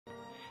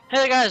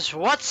Hey guys,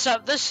 what's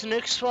up? This is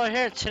Nukes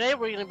here, and today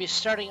we're going to be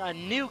starting a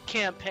new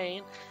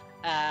campaign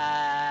as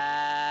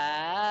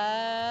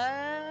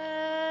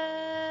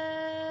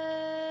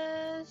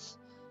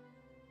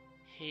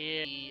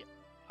here we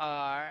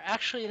are.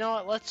 Actually, you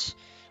know what?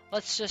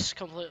 Let's just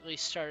completely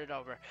start it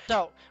over.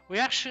 So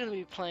we're actually going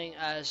to be playing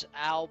as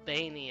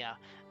Albania,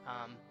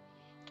 um,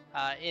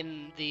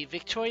 in the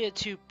Victoria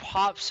 2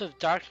 Pops of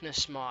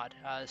Darkness mod.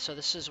 So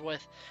this is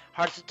with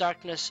Hearts of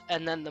Darkness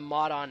and then the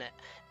mod on it.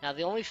 Now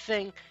the only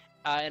thing,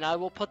 and I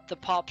will put the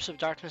Pops of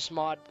Darkness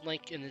mod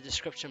link in the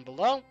description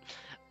below.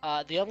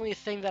 The only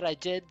thing that I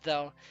did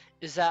though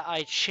is that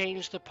I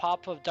changed the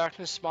Pop of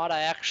Darkness mod.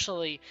 I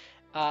actually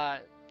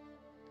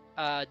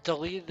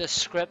deleted the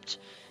script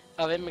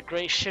of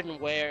immigration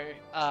where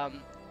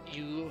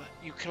you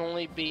can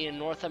only be in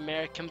North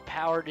American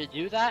power to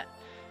do that,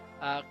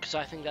 because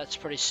I think that's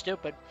pretty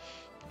stupid.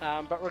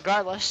 But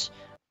regardless,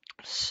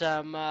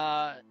 some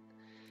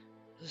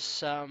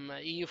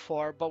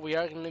EU4, but we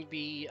are going to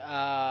be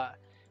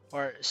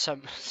or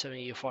some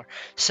EU4,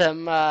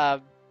 some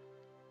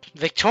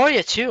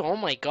Victoria too. Oh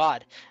my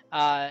God.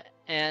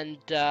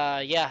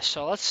 Yeah,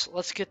 so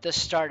let's get this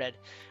started.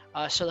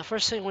 So the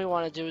first thing we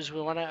want to do is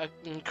we want to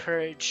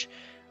encourage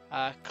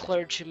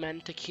clergymen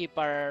to keep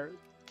the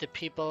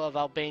people of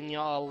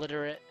Albania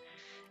illiterate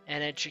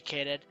and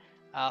educated,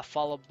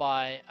 followed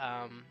by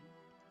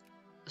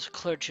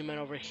clergymen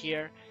over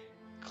here,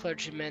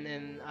 clergymen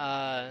in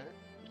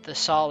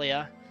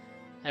Thessalia.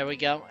 There we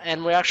go.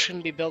 And we're actually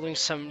going to be building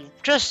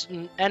just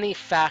any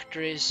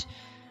factories,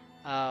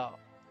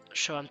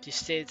 show empty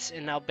states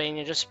in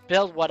Albania. Just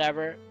build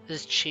whatever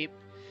is cheap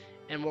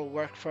and will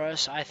work for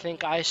us. I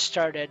think I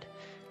started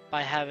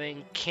by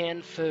having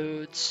canned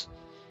foods,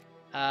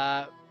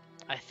 I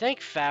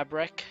think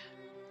fabric,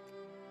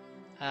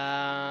 you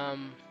know,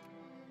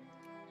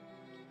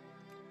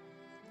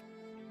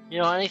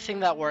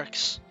 anything that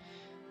works.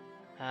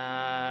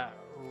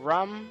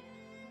 Rum,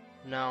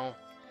 no.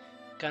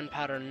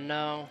 Gunpowder,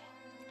 no.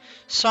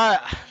 So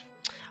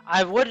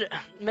I would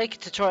make a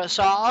tutorial.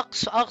 So I'll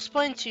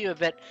explain to you a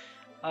bit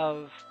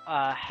of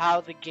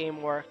how the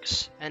game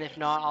works, and if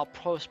not, I'll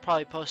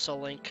probably post a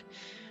link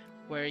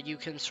where you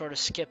can sort of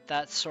skip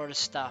that sort of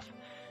stuff.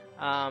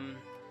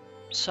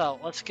 So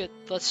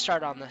let's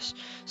start on this.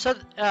 So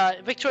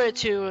Victoria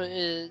 2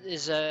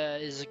 is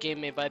a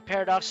game made by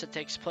Paradox. It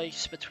takes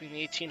place between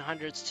the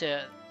 1800s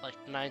to like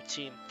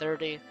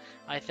 1930,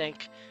 I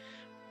think,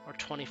 or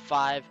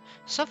 25,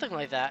 something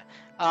like that.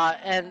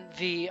 And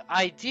the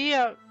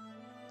idea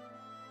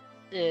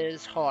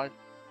is, hold on.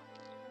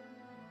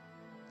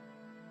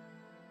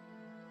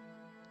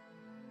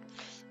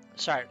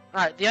 Sorry.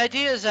 Alright, the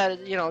idea is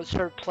that, you know, it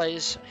sort of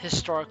plays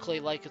historically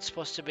like it's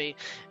supposed to be.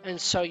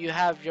 And so you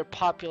have your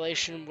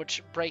population,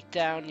 which break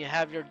down, you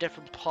have your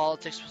different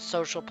politics,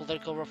 social,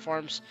 political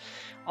reforms,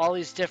 all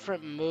these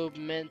different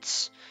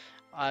movements,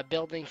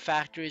 building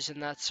factories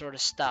and that sort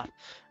of stuff.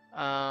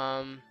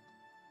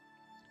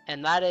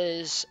 And that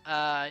is,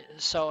 and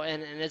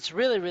it's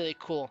really, really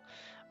cool.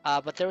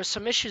 But there were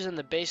some issues in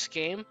the base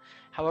game.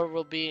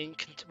 However,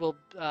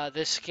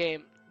 this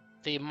game,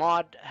 the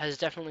mod has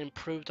definitely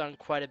improved on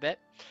quite a bit.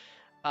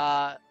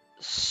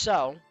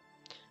 So,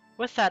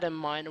 with that in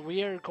mind,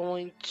 we are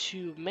going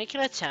to make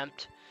an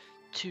attempt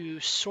to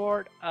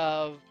sort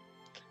of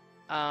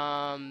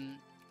play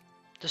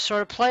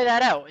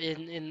that out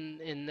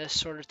in this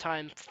sort of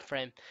time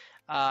frame.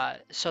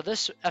 So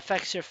this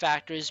affects your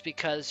factories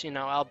because, you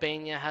know,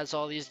 Albania has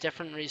all these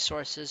different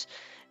resources,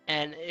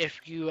 and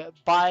if you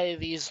buy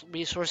these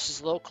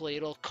resources locally,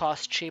 it'll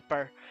cost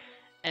cheaper.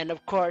 And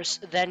of course,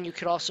 then you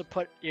could also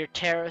put your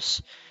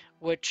tariffs,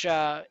 which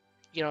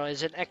you know,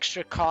 is an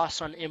extra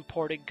cost on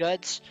imported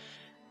goods,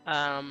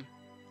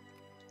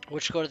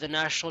 which go to the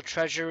national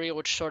treasury,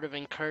 which sort of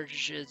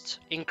encourages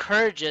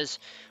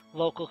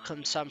local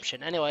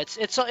consumption. Anyway,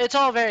 it's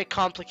all very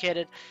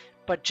complicated,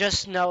 but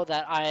just know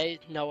that I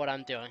know what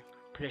I'm doing.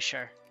 Pretty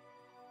sure,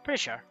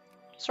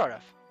 sort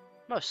of,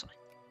 mostly,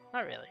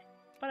 not really,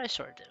 but I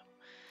sort of do.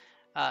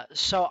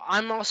 So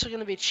I'm also going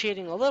to be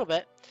cheating a little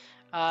bit,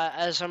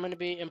 as I'm going to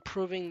be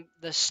improving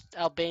this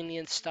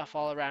Albanian stuff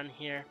all around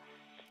here.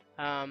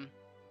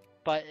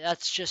 But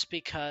that's just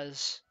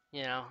because,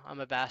 you know, I'm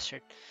a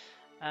bastard.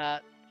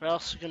 We're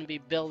also going to be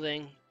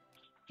building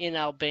in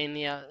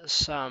Albania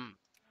some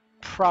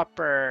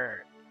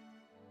proper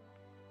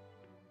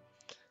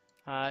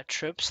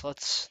troops.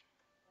 Let's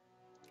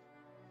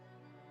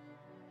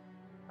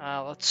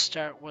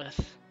start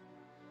with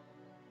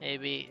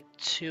maybe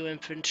 2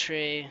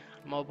 infantry,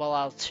 mobile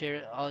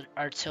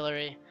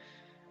artillery,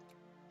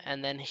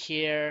 and then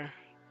here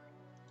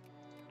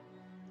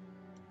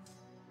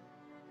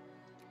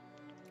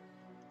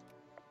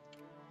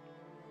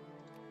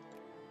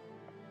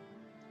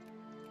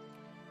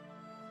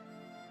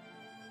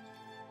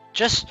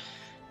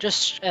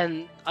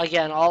and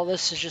again, all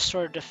this is just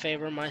sort of to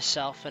favor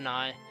myself and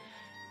I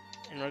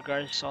in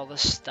regards to all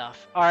this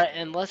stuff. Alright,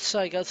 and let's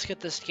get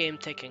this game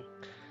ticking.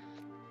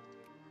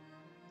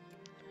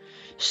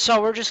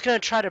 So we're just gonna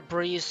try to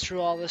breeze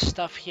through all this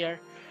stuff here.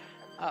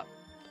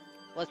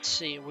 let's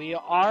see. We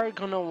are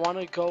gonna want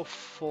to go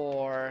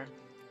for.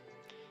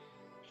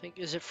 I think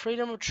is it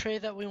freedom of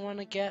trade that we want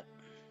to get?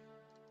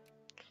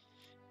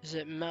 Is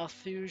it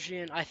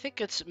Malthusian? I think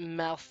it's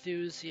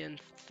Malthusian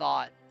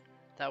thought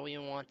that we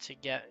want to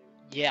get.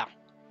 Yeah,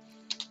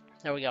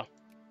 there we go.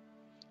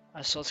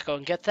 So let's go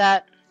and get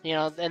that. You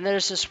know, and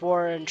there's this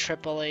war in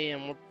Tripoli,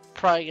 and we're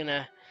probably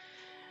gonna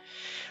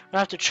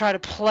have to try to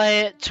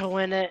play it to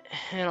win it,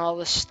 and all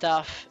this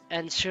stuff.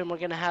 And soon we're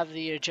gonna have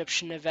the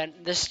Egyptian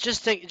event. This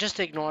just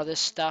ignore this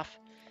stuff.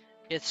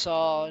 It's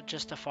all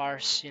just a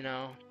farce, you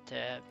know,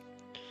 to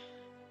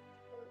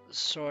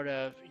sort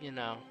of, you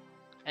know.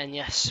 And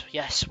yes,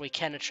 yes, we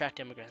can attract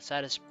immigrants.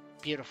 That is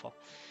beautiful,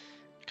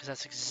 because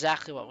that's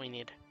exactly what we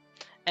need.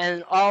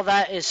 And all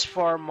that is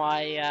for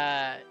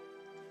my,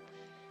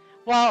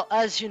 well,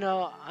 as you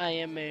know, I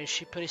am a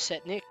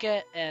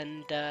SHQIPTAR,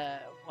 and,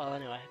 well,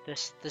 anyway,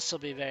 this will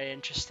be very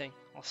interesting.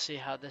 We'll see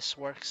how this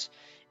works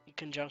in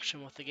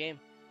conjunction with the game.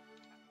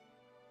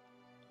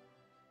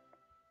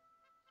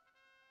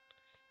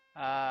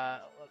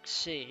 Let's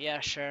see. Yeah,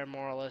 sure,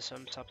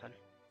 moralism, something.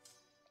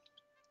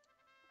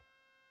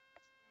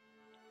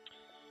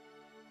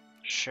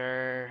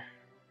 Sure.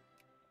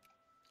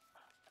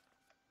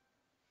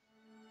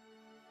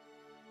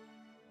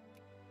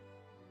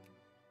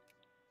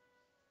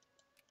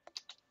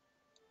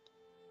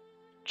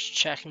 Just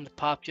checking the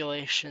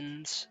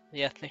populations,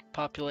 the ethnic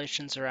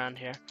populations around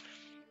here.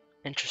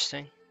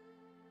 Interesting.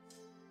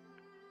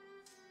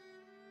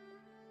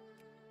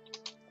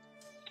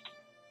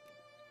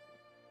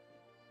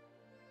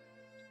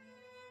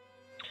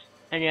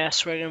 And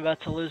yes, we're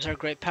about to lose our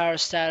great power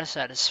status.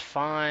 That is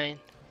fine.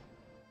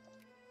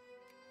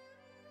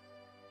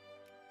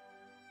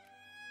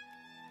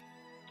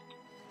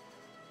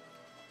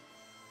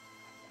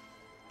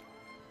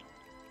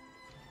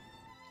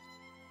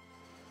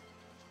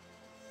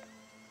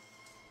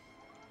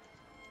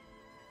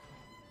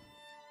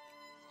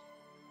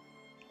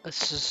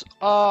 This is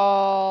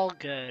all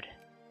good.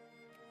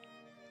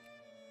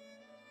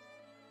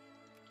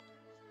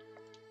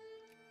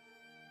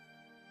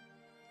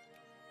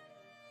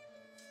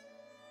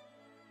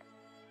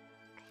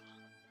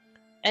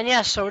 And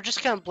yeah, so we're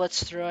just gonna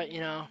blitz through it, you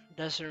know,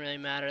 doesn't really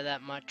matter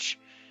that much,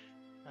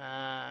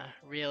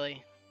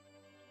 really,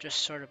 just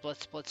sort of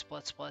blitz, blitz,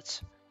 blitz,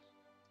 blitz.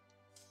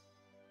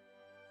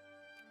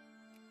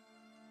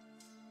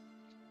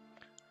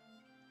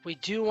 We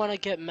do want to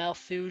get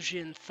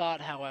Malthusian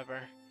thought,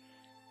 however,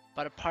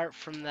 but apart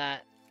from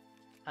that,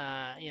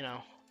 you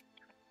know,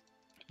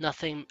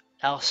 nothing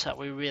else that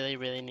we really,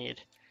 really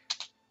need.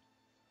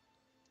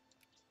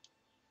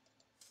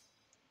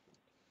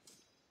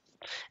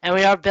 And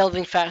we are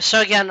building fast.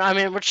 So again, I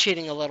mean, we're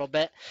cheating a little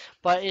bit,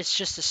 but it's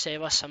just to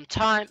save us some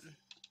time,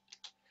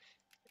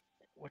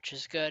 which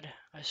is good,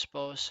 I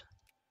suppose.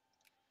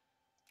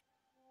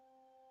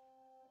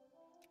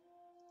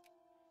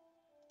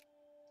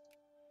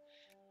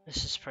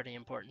 This is pretty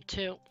important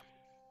too.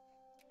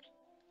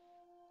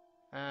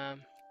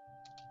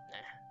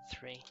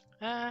 3,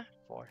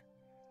 4.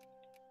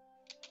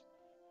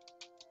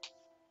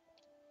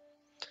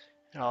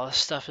 And all this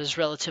stuff is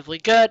relatively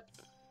good.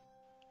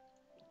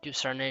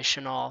 Keeps our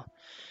nation all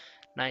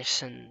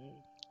nice and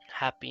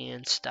happy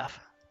and stuff.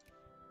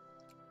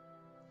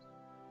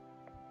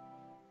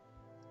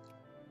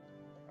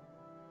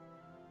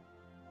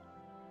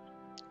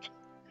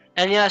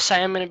 And yes, I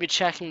am going to be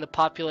checking the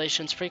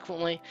populations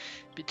frequently,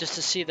 just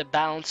to see the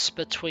balance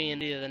between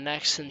the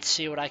next and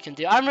see what I can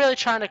do. I'm really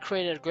trying to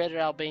create a greater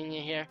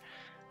Albania here,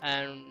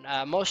 and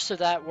most of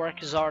that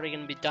work is already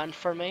going to be done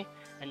for me,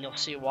 and you'll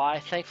see why.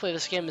 Thankfully,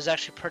 this game is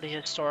actually pretty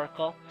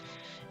historical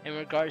in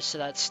regards to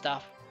that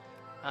stuff.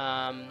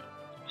 Yeah,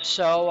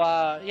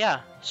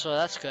 so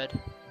that's good.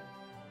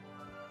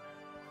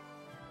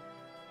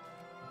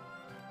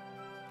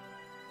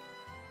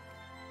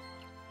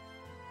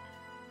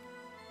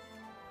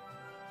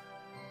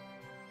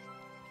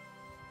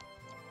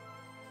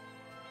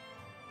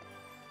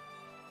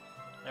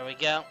 There we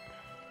go.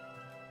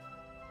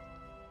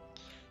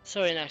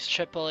 So we next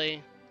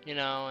Tripoli, you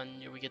know,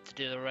 and we get to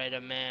do the right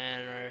of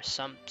man or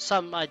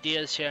some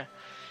ideas here.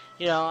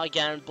 You know,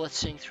 again,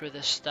 blitzing through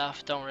this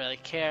stuff, don't really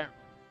care.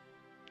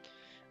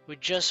 We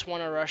just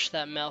want to rush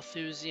that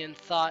Malthusian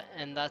thought,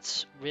 and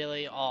that's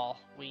really all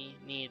we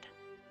need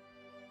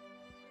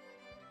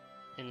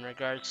in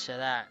regards to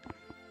that.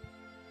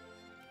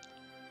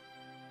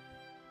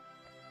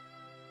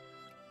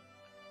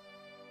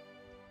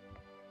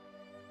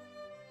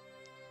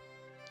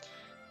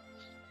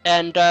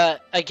 And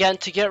again,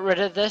 to get rid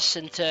of this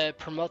and to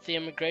promote the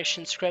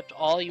immigration script,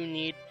 all you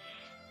need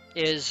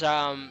is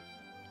I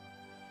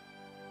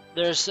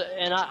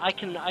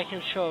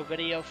can show a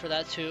video for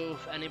that too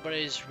if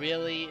anybody's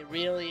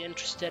really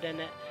interested in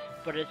it,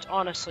 but it's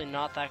honestly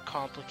not that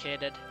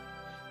complicated.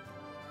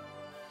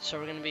 So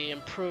we're going to be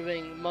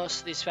improving most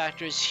of these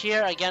factors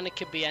here. Again, it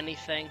could be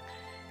anything.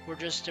 We're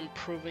just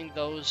improving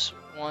those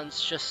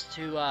ones just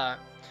to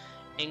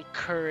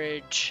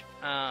encourage.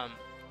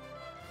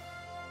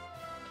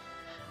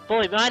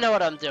 Believe me, I know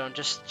what I'm doing.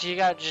 You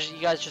guys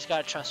just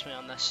gotta trust me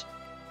on this.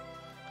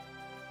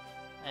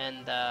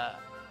 and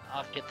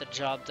I'll get the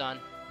job done.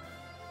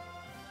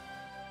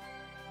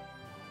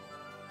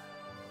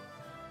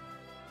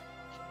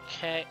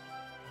 Okay.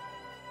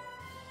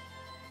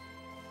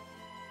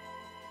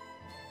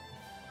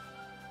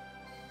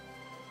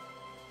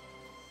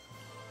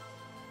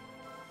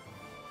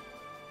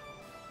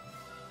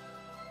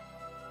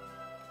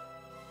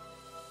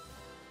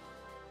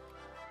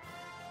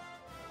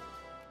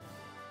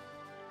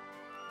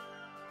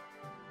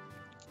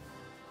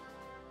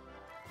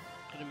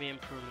 Gonna be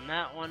improving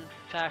that one.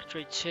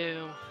 Factory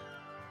 2.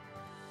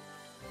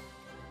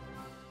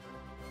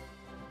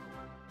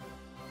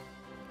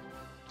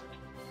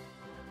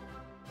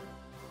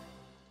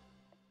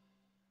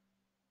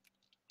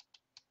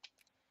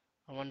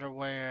 I wonder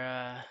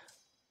where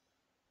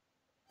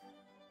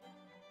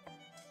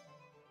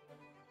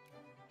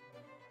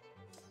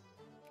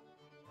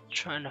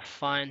trying to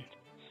find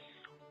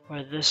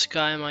where this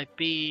guy might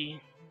be.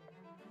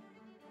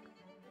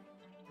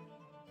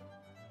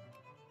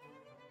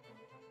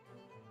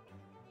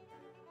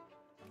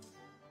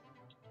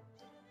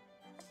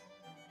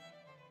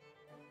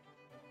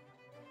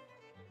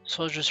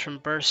 Soldiers from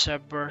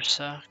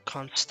Bursa,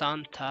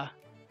 Constanta,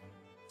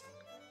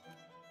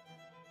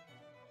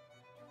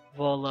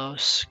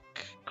 Volos,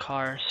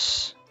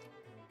 Kars,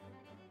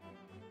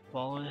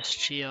 Volos,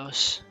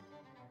 Chios,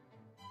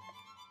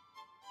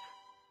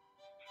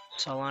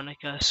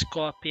 Salonika,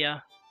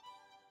 Skopje,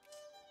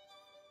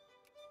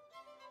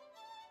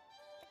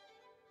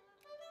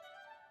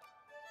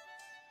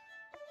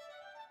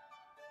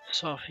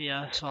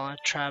 Sofia,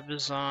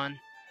 Trabzon,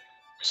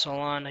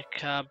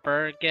 Salonika,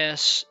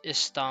 Burgas,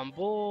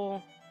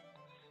 Istanbul,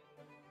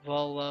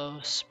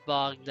 Volos,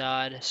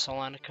 Baghdad,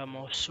 Salonika,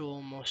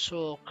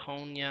 Mosul,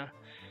 Konya,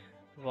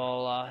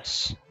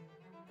 Volos,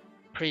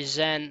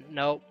 Present,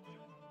 nope.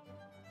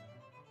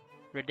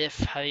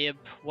 Radif Habib,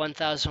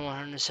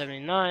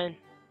 1179.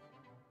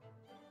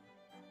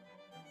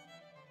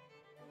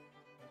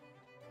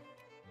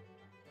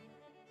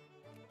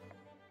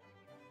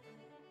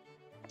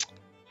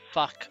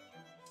 Fuck.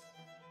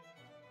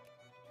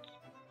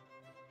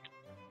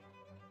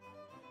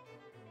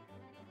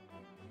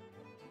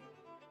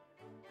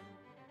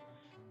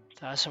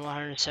 Thousand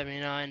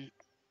 179. I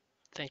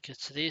think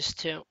it's these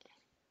two.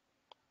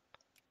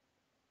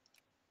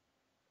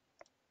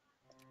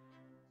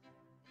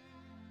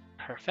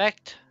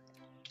 Perfect.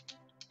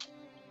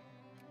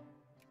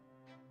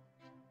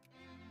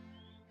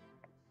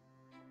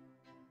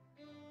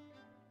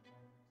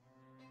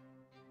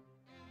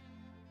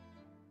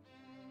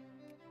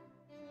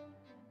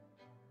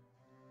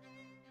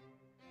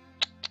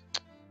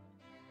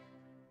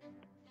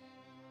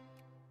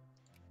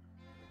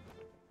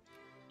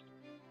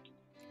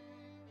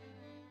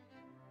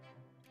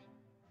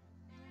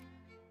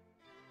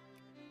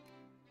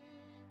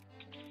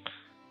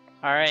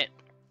 Alright.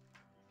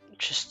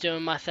 Just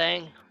doing my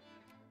thing.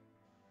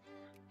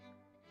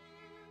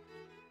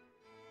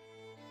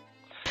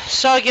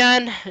 So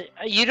again,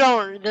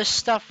 this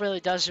stuff really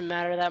doesn't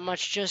matter that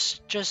much.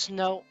 Just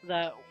note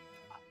that,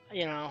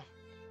 you know,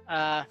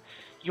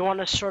 you want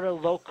to sort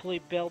of locally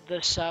build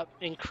this up,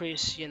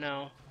 increase,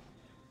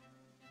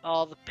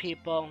 all the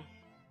people,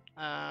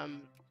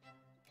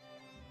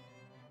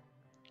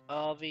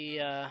 all the,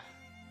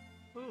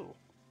 ooh,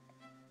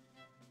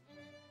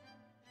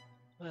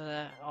 look at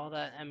that, all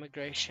that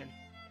immigration.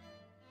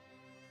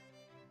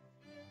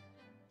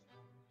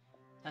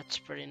 That's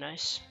pretty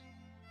nice.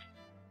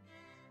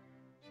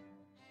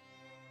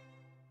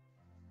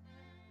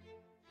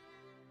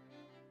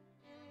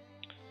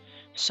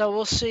 So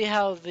we'll see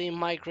how the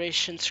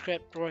migration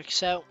script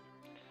works out.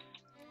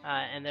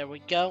 And there we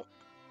go.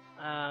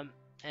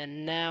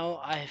 And now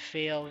I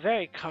feel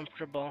very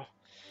comfortable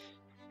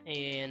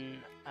in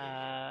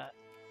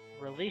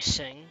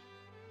releasing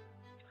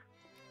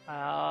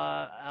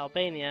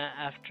Albania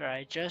after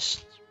I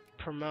just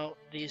promote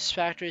these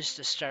factories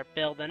to start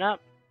building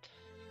up.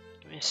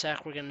 Give me a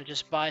sec, we're gonna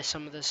just buy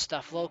some of this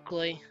stuff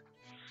locally.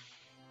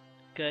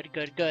 Good.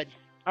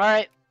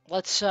 Alright,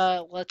 let's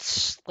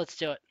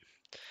do it.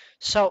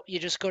 So you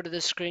just go to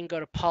this screen, go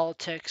to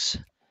politics,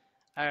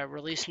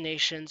 release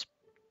nations,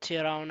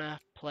 Tirana,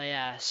 play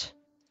as.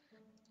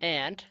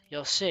 And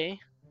you'll see,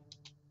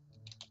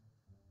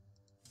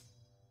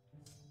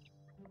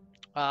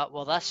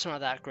 well, that's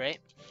not that great.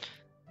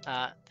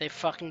 They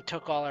fucking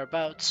took all our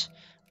boats,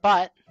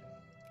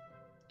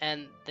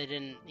 and they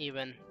didn't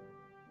even.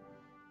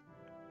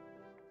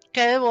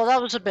 Okay, well, that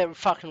was a bit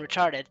fucking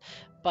retarded,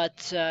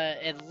 but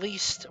at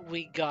least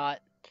we got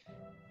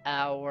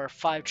our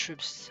 5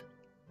 troops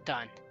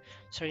done.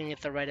 So we can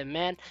get the right of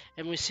man,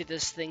 and we see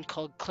this thing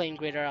called Claim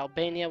Greater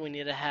Albania. We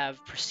need to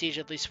have prestige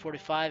at least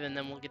 45, and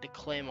then we'll get a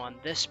claim on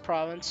this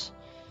province.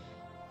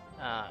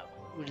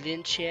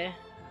 Ulinche,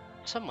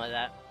 something like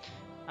that.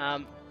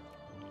 And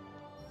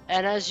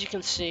as you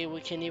can see,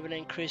 we can even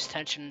increase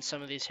tension in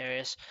some of these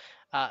areas.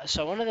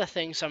 So one of the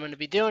things I'm going to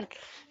be doing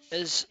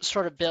is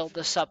sort of build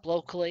this up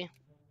locally.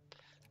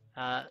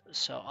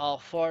 So all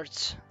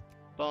forts,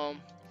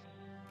 boom,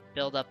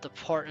 build up the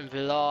port in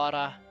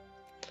Villora,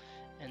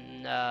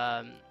 And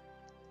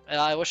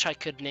I wish I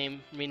could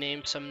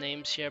rename some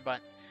names here,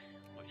 but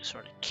we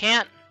sort of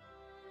can't.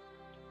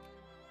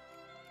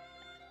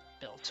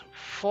 Build some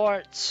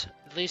forts.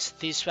 At least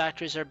these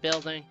factories are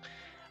building.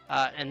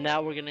 And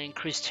now we're going to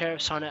increase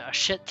tariffs on it a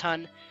shit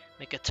ton,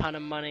 make a ton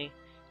of money,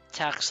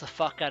 tax the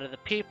fuck out of the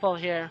people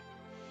here.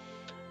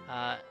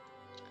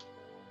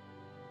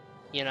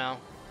 You know,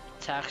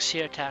 tax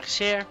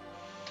here.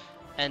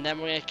 And then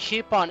we're going to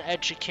keep on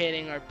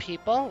educating our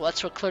people. Well,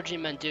 that's what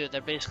clergymen do.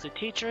 They're basically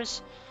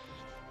teachers.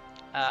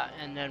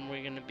 And then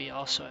we're going to be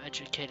also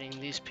educating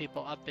these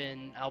people up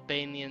in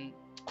Albanian,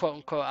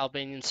 quote-unquote,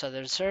 Albanian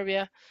southern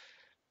Serbia.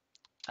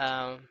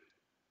 Which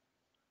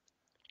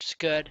is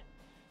good.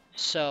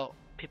 So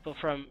people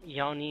from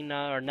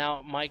Ioannina are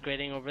now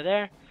migrating over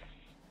there.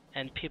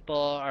 And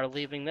people are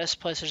leaving this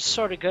place. It's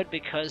sort of good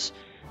because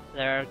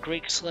there are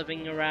Greeks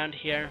living around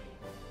here.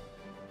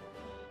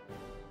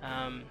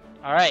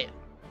 Alright.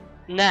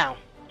 Now,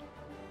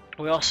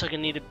 we're also going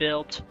to need to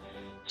build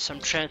some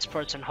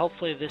transports, and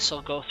hopefully this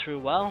will go through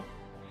well.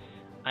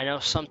 I know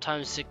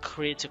sometimes it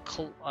creates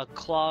a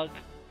clog.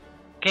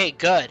 Okay,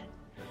 good.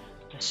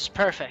 This is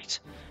perfect.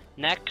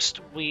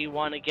 Next, we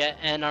want to get,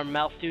 and our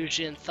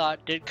Malthusian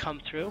thought did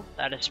come through.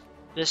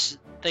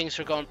 Things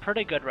are going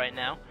pretty good right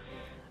now.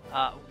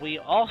 We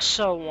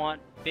also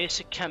want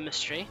basic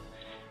chemistry,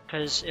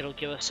 because it'll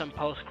give us some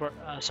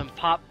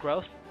pop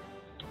growth.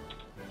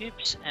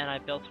 Oops, and I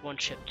built one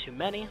ship too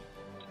many.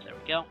 There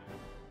we go.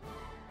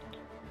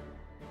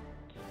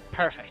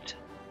 Perfect.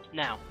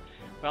 Now,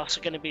 we're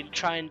also going to be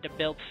trying to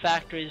build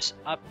factories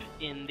up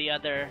in the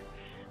other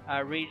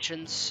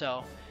regions.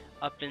 So,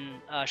 up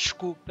in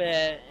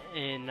Shkupe,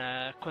 in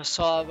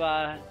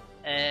Kosova,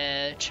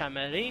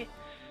 Chameri.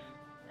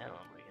 And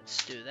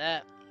let's do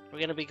that. We're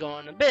going to be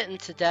going a bit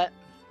into debt,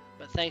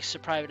 but thanks to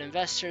private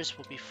investors,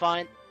 we'll be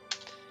fine.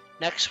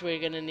 Next, we're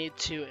going to need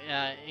to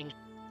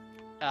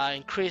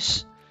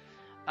increase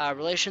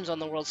relations on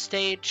the world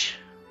stage,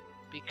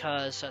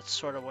 because that's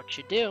sort of what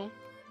you do.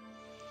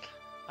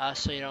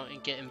 So you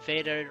don't get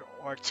invaded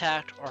or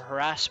attacked or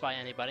harassed by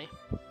anybody.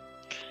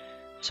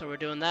 So we're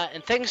doing that,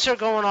 and things are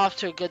going off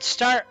to a good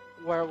start,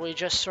 where we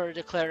just sort of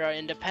declared our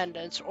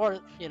independence, or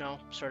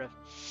sort of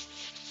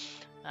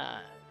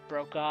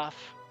broke off,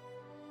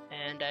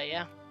 and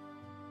yeah.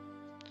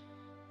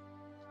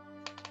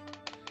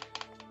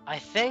 I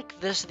think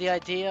the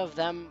idea of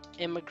them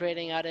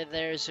immigrating out of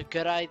there is a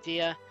good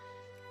idea.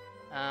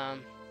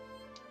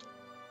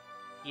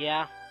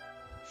 Yeah.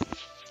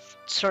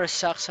 Sort of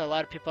sucks that a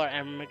lot of people are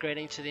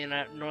immigrating to the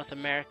North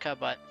America,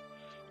 but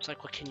it's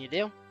like, what can you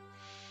do?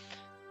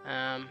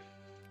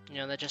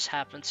 That just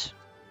happens.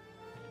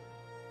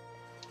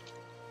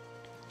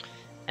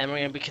 And we're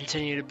going to be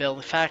continuing to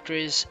build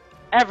factories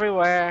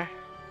everywhere,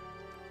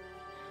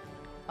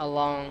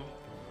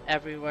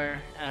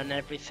 everywhere and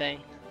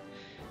everything.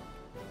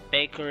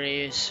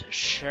 Bakeries,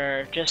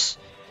 sure, just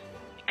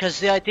because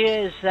the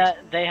idea is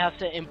that they have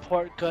to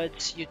import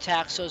goods, you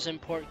tax those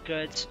import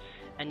goods,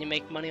 and you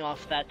make money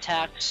off that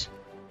tax,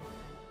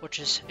 which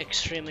is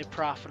extremely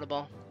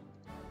profitable.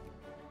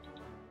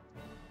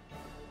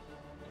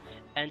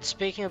 And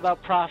speaking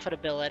about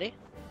profitability,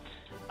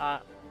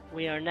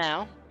 we are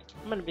now,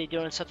 I'm going to be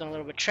doing something a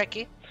little bit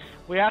tricky.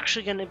 We're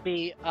actually going to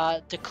be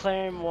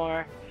declaring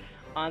war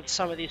on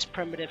some of these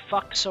primitive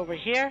fucks over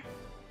here.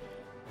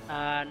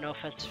 No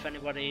offense if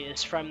anybody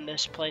is from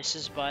this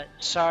places, but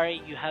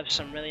sorry, you have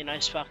some really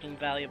nice fucking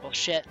valuable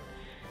shit.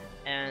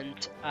 And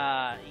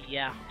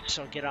yeah,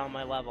 so get on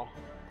my level.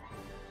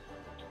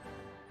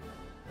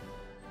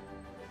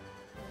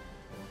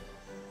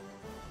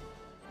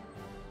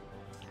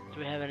 Do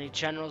we have any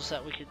generals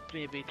that we could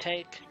maybe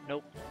take?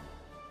 Nope.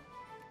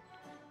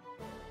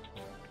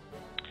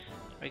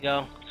 There we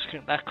go.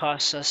 That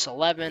costs us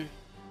 11.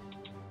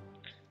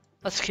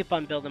 Let's keep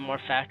on building more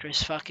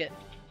factories. Fuck it.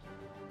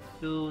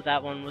 Ooh,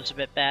 that one was a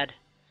bit bad.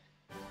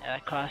 Yeah,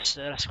 that cost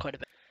us quite a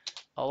bit.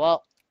 Oh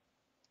well.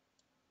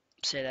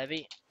 C'est la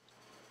vie.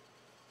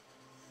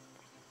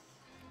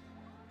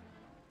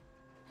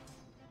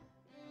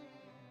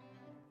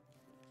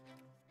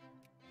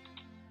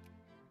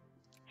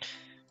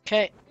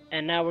 Okay,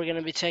 and now we're going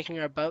to be taking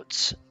our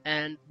boats,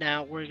 and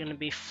now we're going to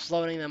be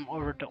floating them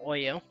over to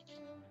Oyo,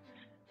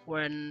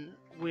 when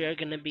we are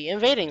going to be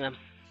invading them.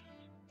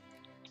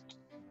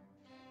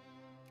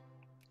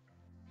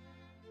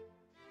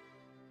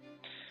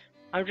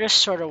 I'm just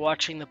sort of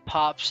watching the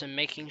pops and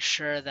making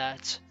sure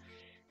that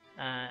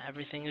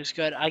everything is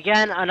good.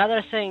 Again,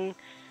 another thing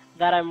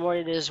that I'm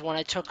worried is when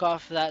I took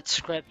off that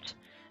script,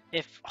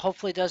 if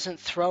hopefully doesn't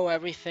throw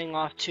everything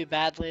off too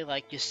badly,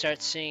 like you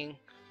start seeing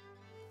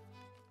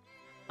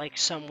like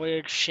some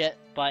weird shit,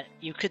 but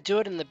you could do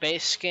it in the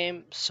base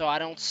game, so I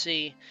don't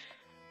see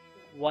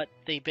what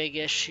the big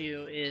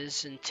issue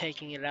is in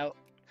taking it out.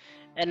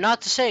 And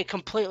not to say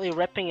completely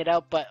ripping it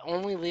out, but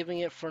only leaving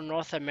it for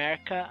North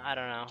America, I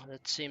don't know,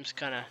 that seems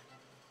kind of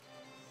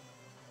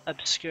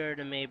obscure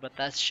to me, but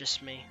that's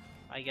just me,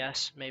 I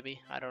guess,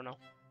 maybe, I don't know.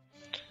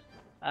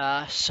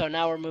 So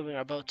now we're moving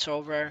our boats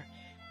over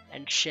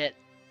and shit.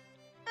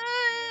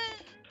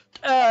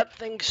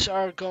 Things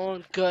are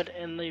going good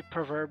in the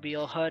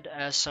proverbial hood,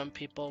 as some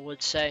people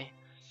would say.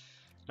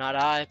 Not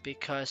I,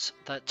 because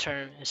that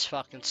term is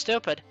fucking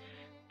stupid,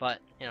 but,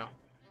 you know.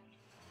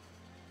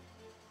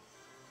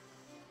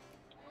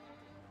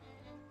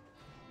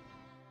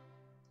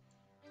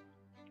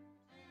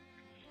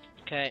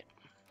 Okay,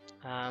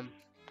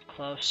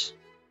 close.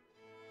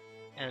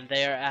 And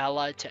they are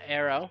allied to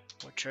Arrow,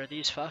 which are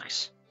these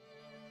fucks.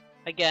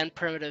 Again,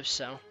 primitive,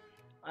 so.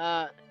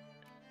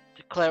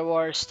 Declare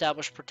war,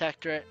 establish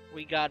protectorate,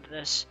 we got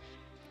this.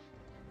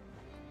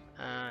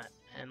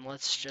 And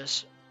let's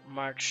just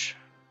march.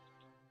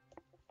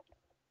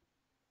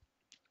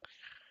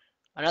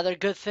 Another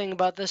good thing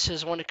about this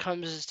is when it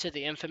comes to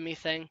the infamy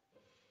thing,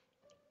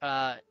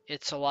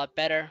 it's a lot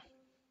better.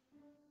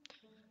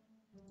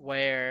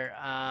 Where,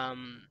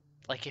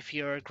 like if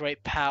you're a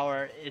great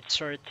power, it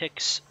sort of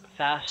ticks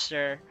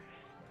faster,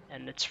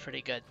 and it's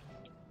pretty good.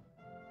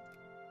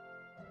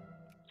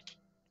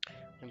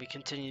 And we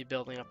continue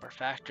building up our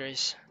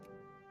factories,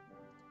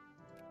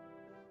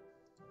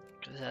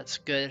 because that's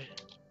good.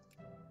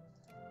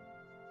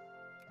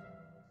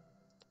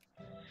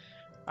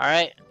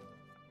 Alright,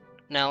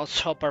 now let's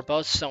hope our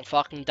boats don't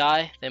fucking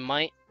die. They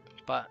might,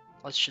 but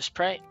let's just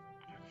pray.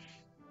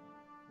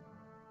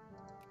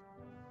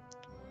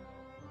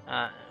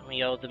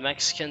 We owe the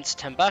Mexicans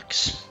 $10.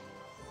 So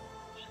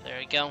there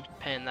we go,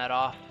 paying that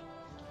off.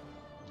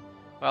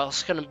 We're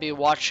also going to be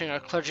watching our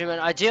clergymen.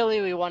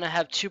 Ideally, we want to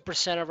have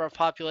 2% of our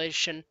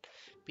population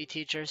be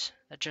teachers.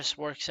 That just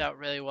works out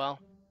really well.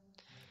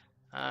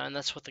 And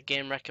that's what the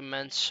game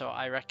recommends, so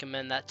I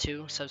recommend that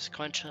too,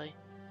 subsequently.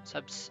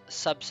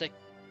 Subsequential,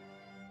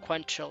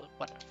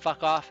 what,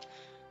 fuck off.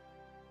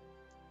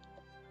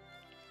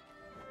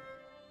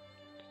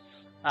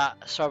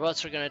 So our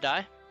boats are gonna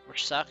die,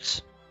 which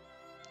sucks.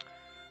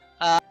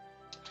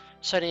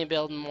 So I need to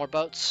build more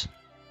boats.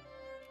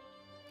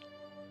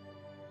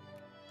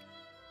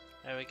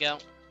 There we go.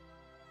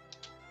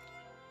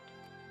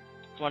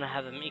 Want to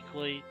have them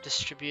equally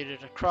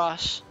distributed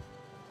across.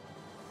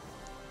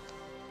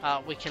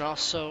 We can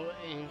also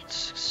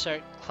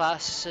insert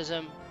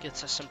classicism,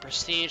 gets us some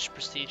prestige.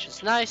 Prestige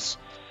is nice.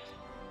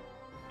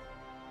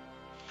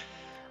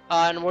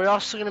 And we're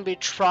also going to be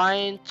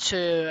trying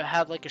to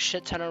have like a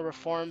shit ton of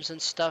reforms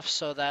and stuff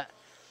so that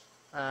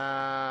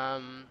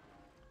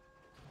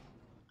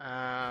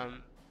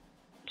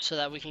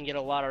we can get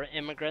a lot of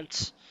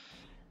immigrants.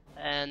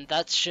 And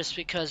that's just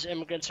because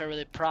immigrants are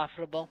really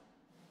profitable.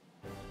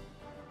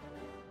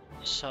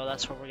 So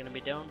that's what we're going to be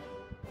doing.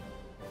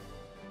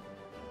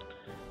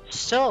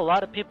 Still a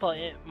lot of people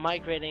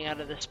migrating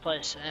out of this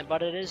place,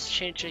 but it is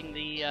changing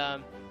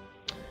the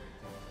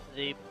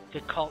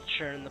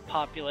culture and the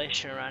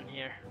population around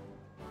here.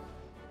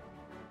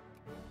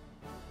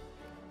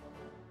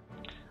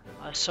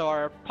 So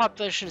our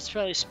population is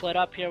fairly split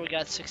up here. We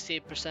got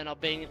 68%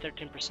 Albanian,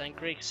 13%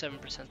 Greek,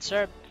 7%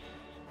 Serb.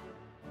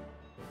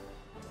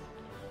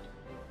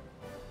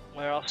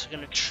 We're also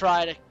going to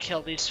try to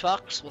kill these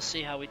fucks. We'll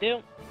see how we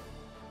do.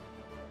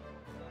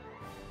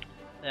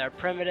 They are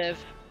primitive.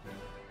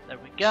 There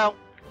we go.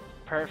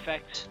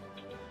 Perfect.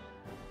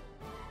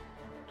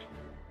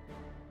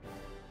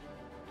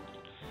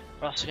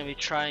 We're also going to be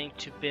trying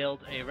to build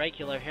a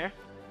regular here.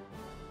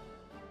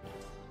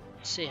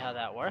 See how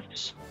that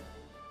works.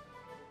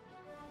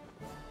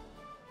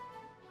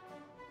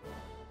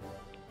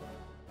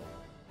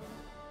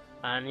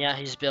 And yeah,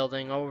 he's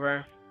building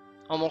over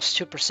almost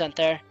 2%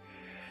 there.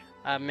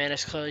 Man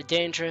is clearly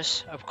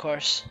dangerous, of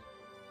course.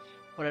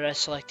 What did I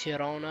select?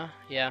 Tirana?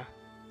 Yeah.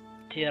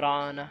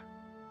 Tirana.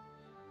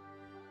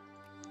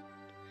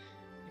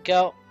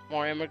 Go.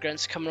 More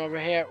immigrants coming over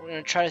here. We're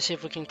going to try to see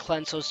if we can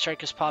cleanse those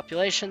Turkish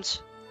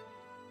populations.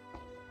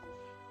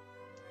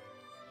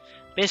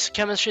 Basic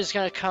chemistry is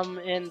going to come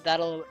in.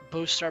 That'll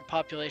boost our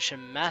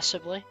population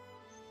massively,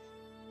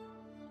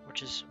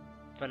 which is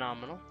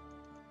phenomenal.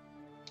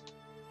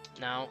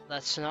 No,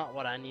 that's not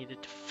what I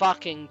needed to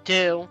fucking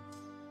do.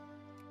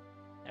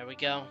 There we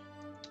go.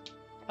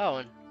 Oh,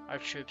 and our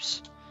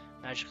troops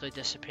magically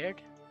disappeared.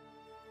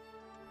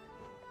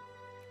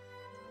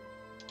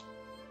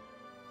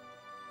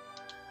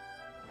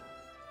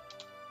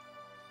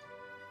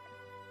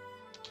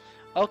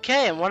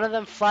 Okay, and one of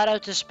them flat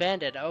out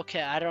disbanded.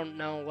 Okay, I don't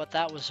know what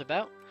that was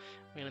about.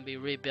 We're going to be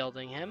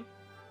rebuilding him.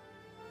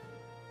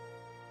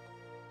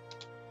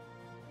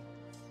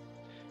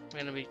 We're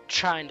going to be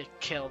trying to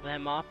kill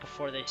them off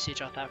before they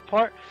siege out that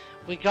port.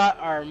 We got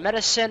our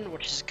medicine,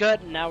 which is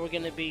good. Now we're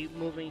going to be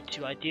moving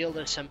to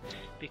idealism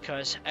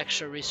because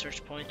extra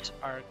research points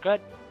are good.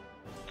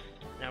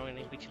 Now we're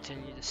going to be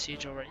continuing to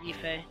siege over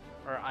Ife,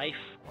 or Ife,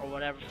 or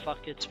whatever the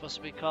fuck it's supposed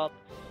to be called.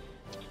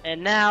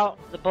 And now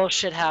the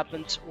bullshit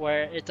happens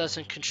where it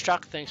doesn't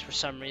construct things for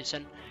some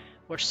reason,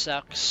 which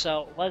sucks.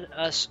 So let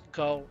us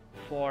go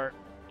for,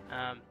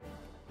 I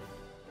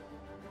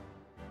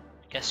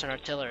guess, an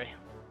artillery.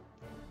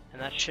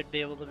 And that should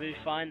be able to be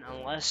fine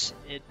unless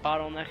it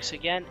bottlenecks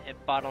again.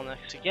 It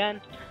bottlenecks again.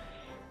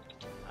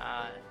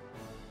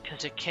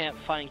 Because it can't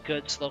find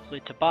goods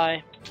locally to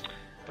buy.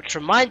 Which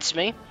reminds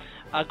me,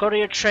 Go to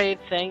your trade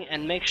thing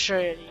and make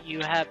sure you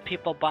have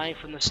people buying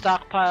from the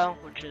stockpile,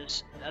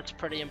 that's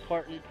pretty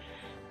important.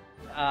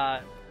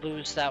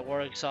 Lose that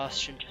war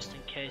exhaustion just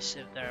in case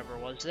if there ever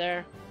was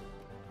there.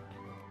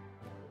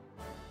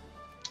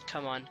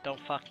 Come on, don't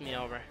fuck me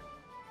over.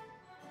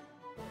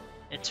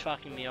 It's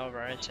fucking me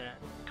over, isn't it?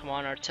 Come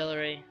on,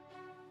 artillery.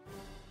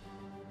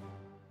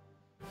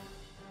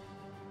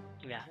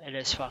 Yeah, it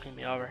is fucking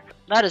me over.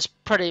 That is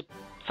pretty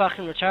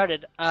fucking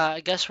retarded. I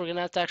guess we're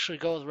gonna have to actually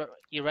go with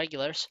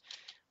irregulars,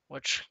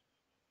 which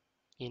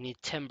you need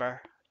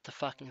timber to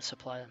fucking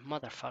supply them,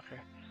 motherfucker.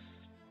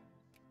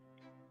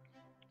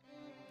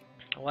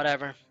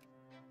 Whatever.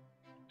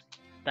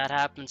 That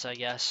happens, I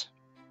guess.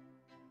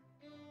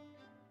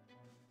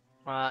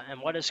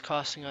 And what is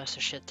costing us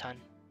a shit ton?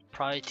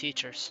 Probably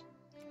teachers.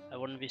 I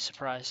wouldn't be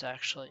surprised,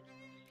 actually.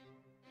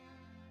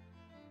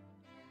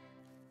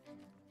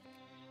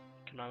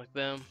 Economic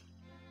boom.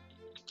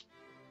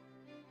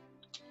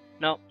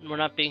 No, we're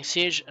not being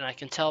sieged, and I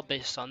can tell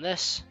based on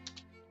this.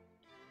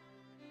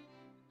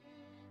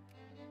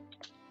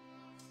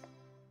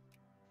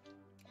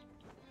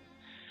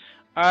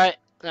 Alright,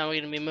 now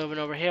we're going to be moving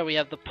over here. We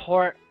have the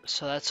port,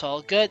 so that's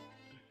all good.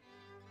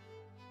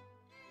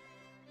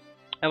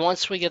 And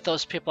once we get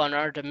those people on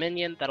our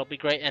dominion, that'll be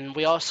great. And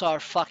we also are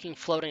fucking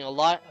floating a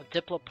lot of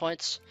diplo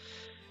points.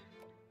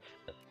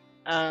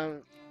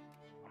 But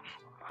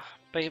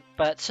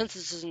since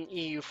this is an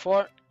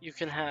EU4, you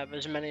can have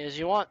as many as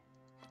you want.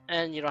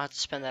 And you don't have to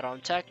spend that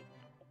on tech.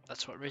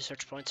 That's what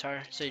research points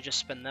are. So you just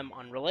spend them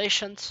on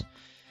relations,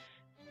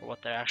 for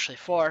what they're actually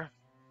for.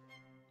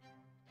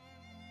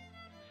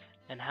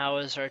 And how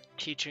is our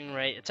teaching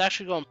rate? It's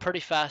actually going pretty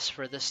fast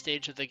for this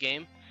stage of the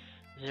game.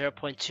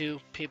 0.2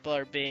 people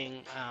are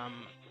being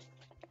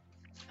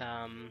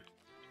the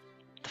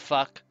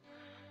fuck.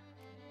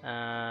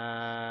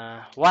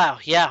 Wow,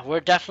 yeah, we're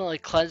definitely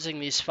cleansing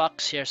these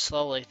fucks here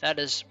slowly. That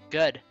is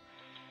good.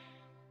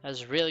 That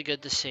is really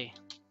good to see.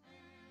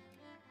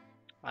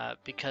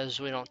 Because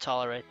we don't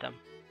tolerate them.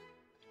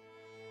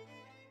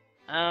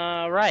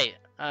 Right.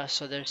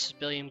 So there's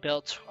civilian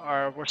built.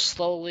 We're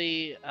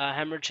slowly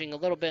hemorrhaging a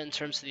little bit in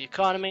terms of the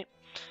economy.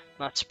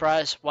 Not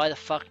surprised. Why the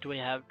fuck do we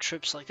have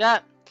troops like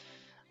that?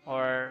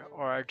 Or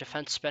our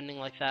defense spending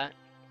like that?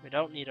 We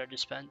don't need our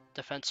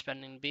defense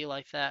spending to be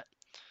like that.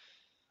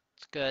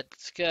 It's good.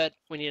 It's good.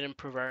 We need to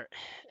improve our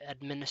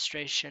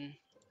administration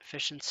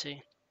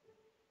efficiency.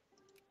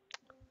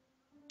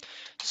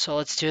 So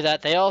let's do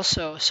that.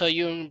 So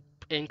you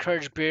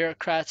encourage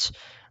bureaucrats.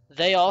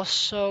 They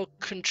also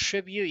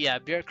contribute. Yeah,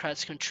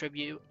 bureaucrats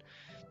contribute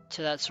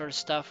to that sort of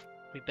stuff.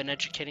 We've been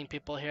educating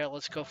people here.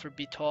 Let's go for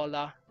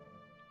Bitola.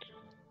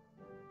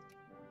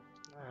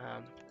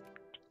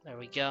 There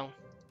we go.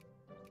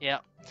 Yeah.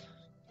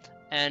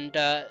 And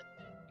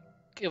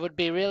it would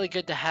be really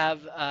good to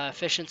have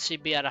efficiency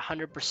be at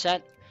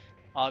 100%,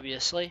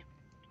 obviously,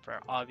 for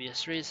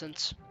obvious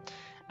reasons.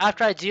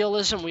 After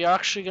idealism, we are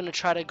actually going to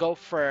try to go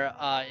for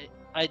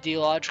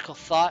ideological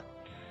thought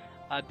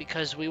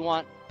because we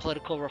want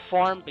political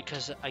reform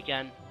because,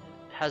 again, it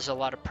has a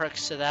lot of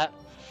perks to that.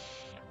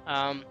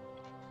 And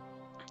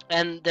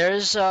there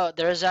is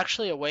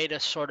actually a way to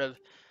sort of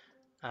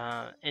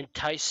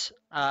entice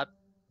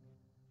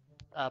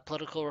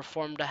political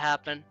reform to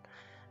happen,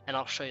 and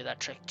I'll show you that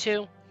trick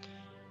too.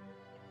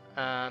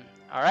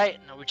 Alright,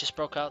 now we just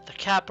broke out the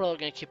capital. We're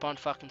gonna keep on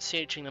fucking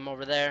sieging them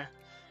over there.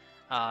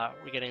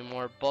 We're getting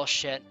more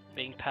bullshit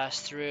being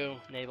passed through,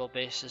 naval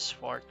bases,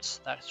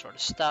 forts, that sort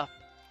of stuff.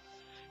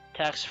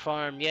 Tax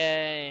farm,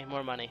 yay,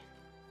 more money.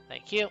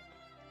 Thank you.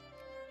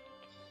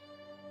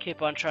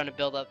 Keep on trying to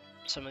build up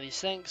some of these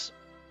things.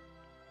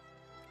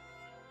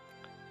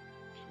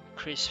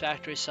 Increase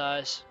factory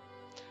size.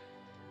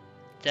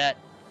 Debt,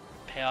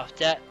 pay off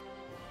debt.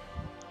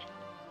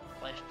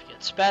 Life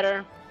gets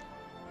better.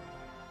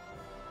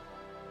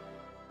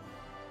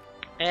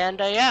 And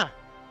yeah.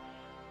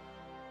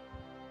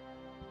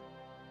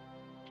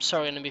 So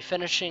we're going to be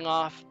finishing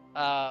off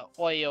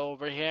Oyo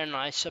over here, and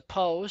I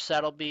suppose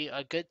that'll be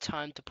a good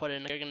time to put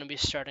in. We're going to be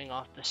starting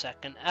off the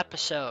second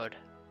episode.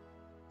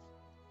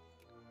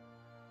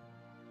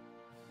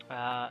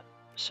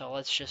 So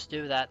let's just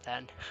do that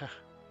then.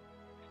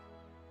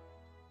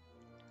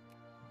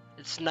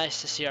 It's nice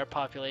to see our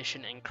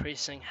population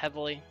increasing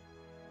heavily.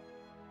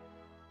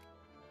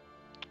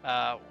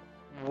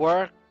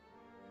 Work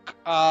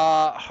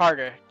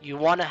harder.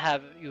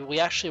 We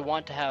actually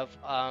want to have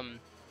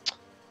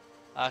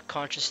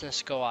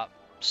consciousness go up.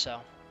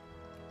 So,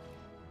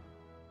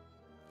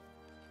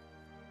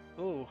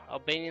 ooh,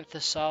 Albanian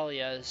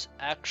Thessalia is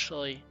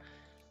actually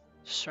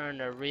starting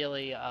to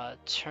really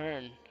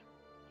turn.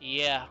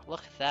 Yeah,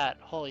 look at that.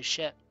 Holy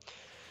shit.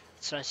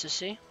 It's nice to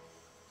see.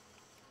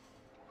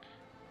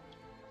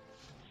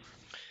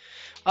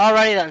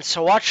 Alrighty then,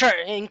 so watch our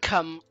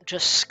income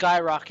just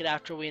skyrocket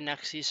after we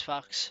annex these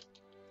fucks.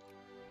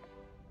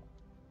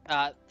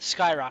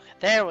 Skyrocket.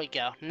 There we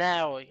go.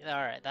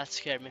 Alright, that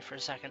scared me for a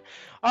second.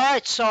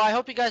 Alright, so I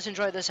hope you guys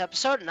enjoyed this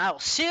episode, and I will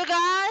see you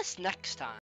guys next time.